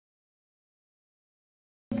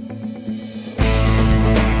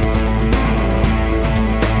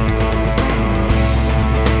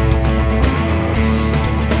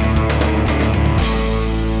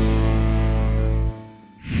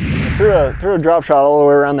a drop shot all the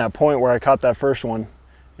way around that point where I caught that first one,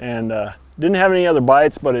 and didn't have any other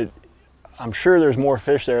bites, but I'm sure there's more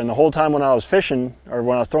fish there. And the whole time when I was fishing, or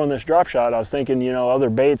when I was throwing this drop shot, I was thinking, you know, other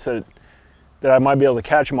baits that I might be able to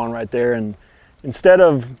catch them on right there. And instead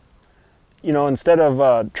of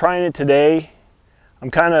trying it today, I'm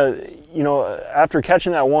kind of, you know, after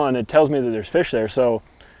catching that one, it tells me that there's fish there. So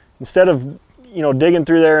instead of, you know, digging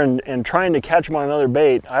through there and trying to catch them on another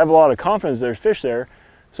bait, I have a lot of confidence there's fish there.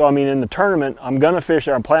 So, I mean, in the tournament, I'm going to fish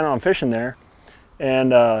there. I'm planning on fishing there.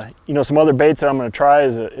 And, you know, some other baits that I'm going to try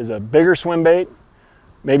is a bigger swim bait,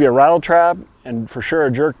 maybe a rattle trap, and for sure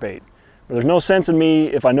a jerk bait. But there's no sense in me,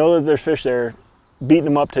 if I know that there's fish there, beating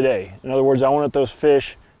them up today. In other words, I want those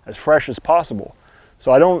fish as fresh as possible.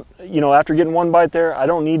 So I don't, you know, after getting one bite there, I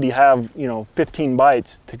don't need to have, you know, 15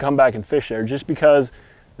 bites to come back and fish there, just because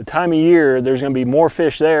the time of year there's going to be more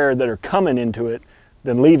fish there that are coming into it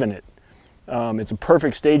than leaving it. It's a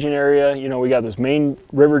perfect staging area. You know, we got this main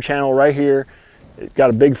river channel right here. It's got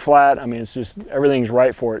a big flat. I mean, it's just, everything's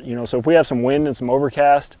right for it. You know, so if we have some wind and some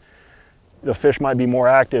overcast, the fish might be more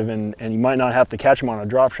active, and you might not have to catch them on a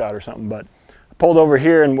drop shot or something. But I pulled over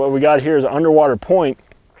here, and what we got here is an underwater point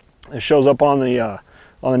that shows up on the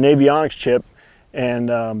Navionics chip, and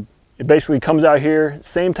it basically comes out here.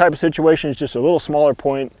 Same type of situation. It's just a little smaller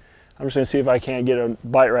point. I'm just going to see if I can't get a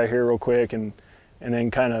bite right here real quick, and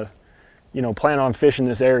then kind of, you know, plan on fishing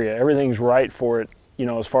this area. Everything's right for it, you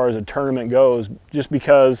know, as far as a tournament goes, just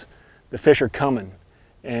because the fish are coming.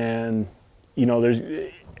 And, you know,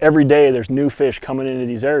 every day there's new fish coming into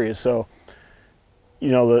these areas. So,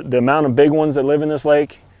 you know, the amount of big ones that live in this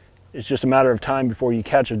lake, it's just a matter of time before you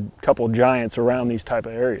catch a couple of giants around these type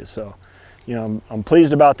of areas. So, you know, I'm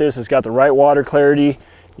pleased about this. It's got the right water clarity.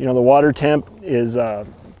 You know, the water temp is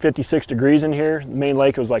 56 degrees in here. The main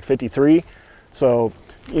lake was like 53. So,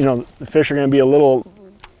 you know, the fish are going to be a little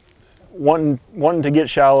wanting to get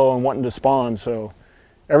shallow and wanting to spawn. So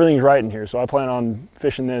everything's right in here. So I plan on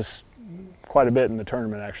fishing this quite a bit in the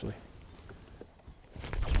tournament, actually.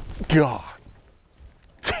 God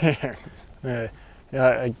damn. Yeah,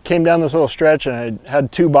 I came down this little stretch and I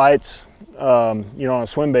had 2 bites, you know, on a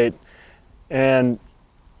swim bait. And,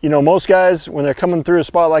 you know, most guys, when they're coming through a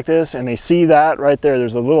spot like this and they see that right there,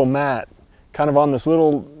 there's a little mat kind of on this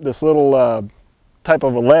little type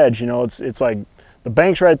of a ledge. You know, it's like the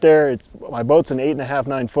bank's right there. My boat's an 8.5,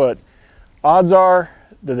 9 foot. Odds are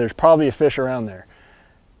that there's probably a fish around there.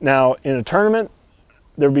 Now, in a tournament,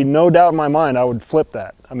 there'd be no doubt in my mind I would flip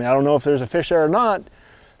that. I mean, I don't know if there's a fish there or not,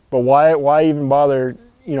 but why even bother,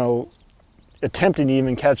 you know, attempting to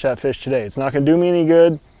even catch that fish today? It's not going to do me any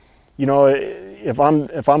good. You know, if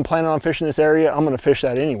I'm planning on fishing this area, I'm going to fish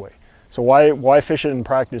that anyway. So why fish it in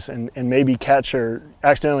practice and maybe catch or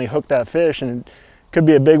accidentally hook that fish, and it could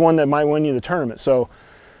be a big one that might win you the tournament. So,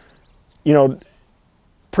 you know,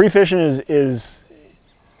 pre-fishing is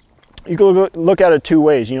you can look at it 2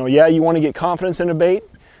 ways. You know, yeah, you want to get confidence in a bait,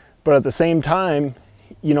 but at the same time,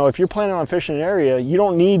 you know, if you're planning on fishing an area, you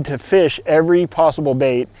don't need to fish every possible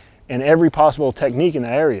bait and every possible technique in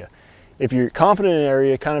that area. If you're confident in an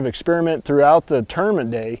area, kind of experiment throughout the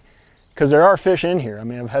tournament day, because there are fish in here. I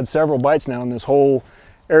mean, I've had several bites now in this whole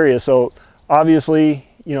area. So obviously,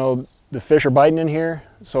 you know, the fish are biting in here.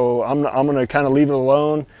 So I'm going to kind of leave it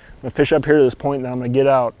alone. I'm going to fish up here to this point, and then I'm going to get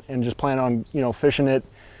out and just plan on, you know, fishing it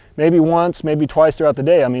maybe once, maybe twice throughout the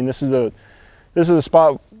day. I mean, this is a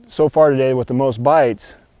spot so far today with the most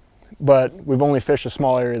bites, but we've only fished a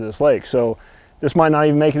small area of this lake. So this might not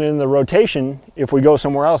even make it into the rotation if we go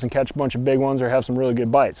somewhere else and catch a bunch of big ones or have some really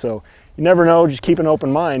good bites. So you never know, just keep an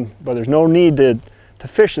open mind, but there's no need to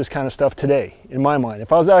fish this kind of stuff today, in my mind.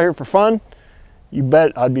 If I was out here for fun, you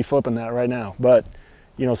bet I'd be flipping that right now. But,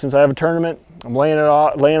 you know, since I have a tournament, I'm laying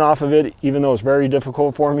off of it, even though it's very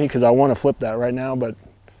difficult for me because I want to flip that right now, but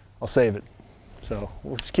I'll save it. So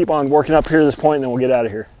we'll just keep on working up here to this point, and then we'll get out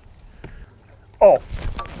of here. Oh,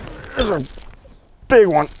 there's a big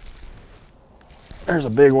one. There's a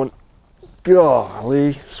big one.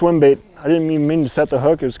 Golly, swim bait. I didn't even mean to set the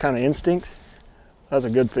hook. It was kind of instinct. That's a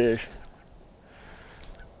good fish.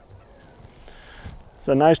 It's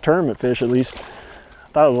a nice tournament fish, at least.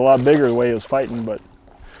 I thought it was a lot bigger the way it was fighting, but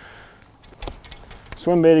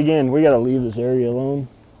swim bait again. We got to leave this area alone.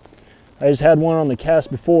 I just had one on the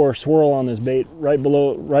cast before swirl on this bait right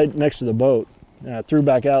next to the boat, and I threw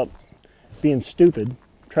back out being stupid,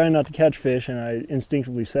 trying not to catch fish, and I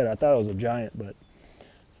instinctively said I thought it was a giant, but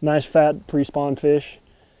it's a nice fat pre-spawn fish.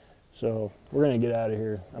 So we're gonna get out of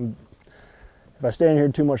here. If I stay in here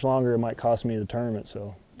too much longer, it might cost me the tournament,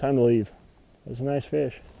 so time to leave. It's a nice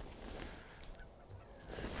fish.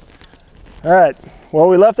 All right, well,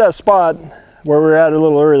 we left that spot. where we were at a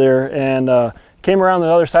little earlier, and came around the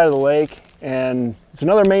other side of the lake, and it's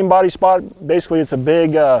another main body spot. Basically, it's a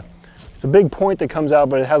big point that comes out,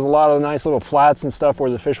 but it has a lot of nice little flats and stuff where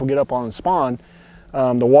the fish will get up on and spawn.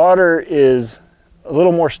 The water is a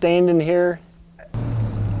little more stained in here.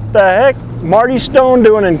 What the heck is Marty Stone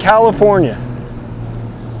doing in California?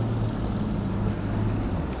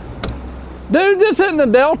 Dude, this isn't the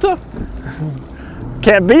Delta.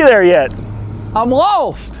 Can't be there yet. I'm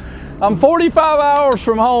lost. I'm 45 hours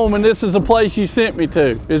from home and this is a place you sent me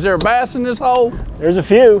to. Is there a bass in this hole? There's a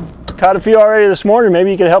few. Caught a few already this morning.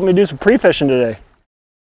 Maybe you could help me do some pre-fishing today.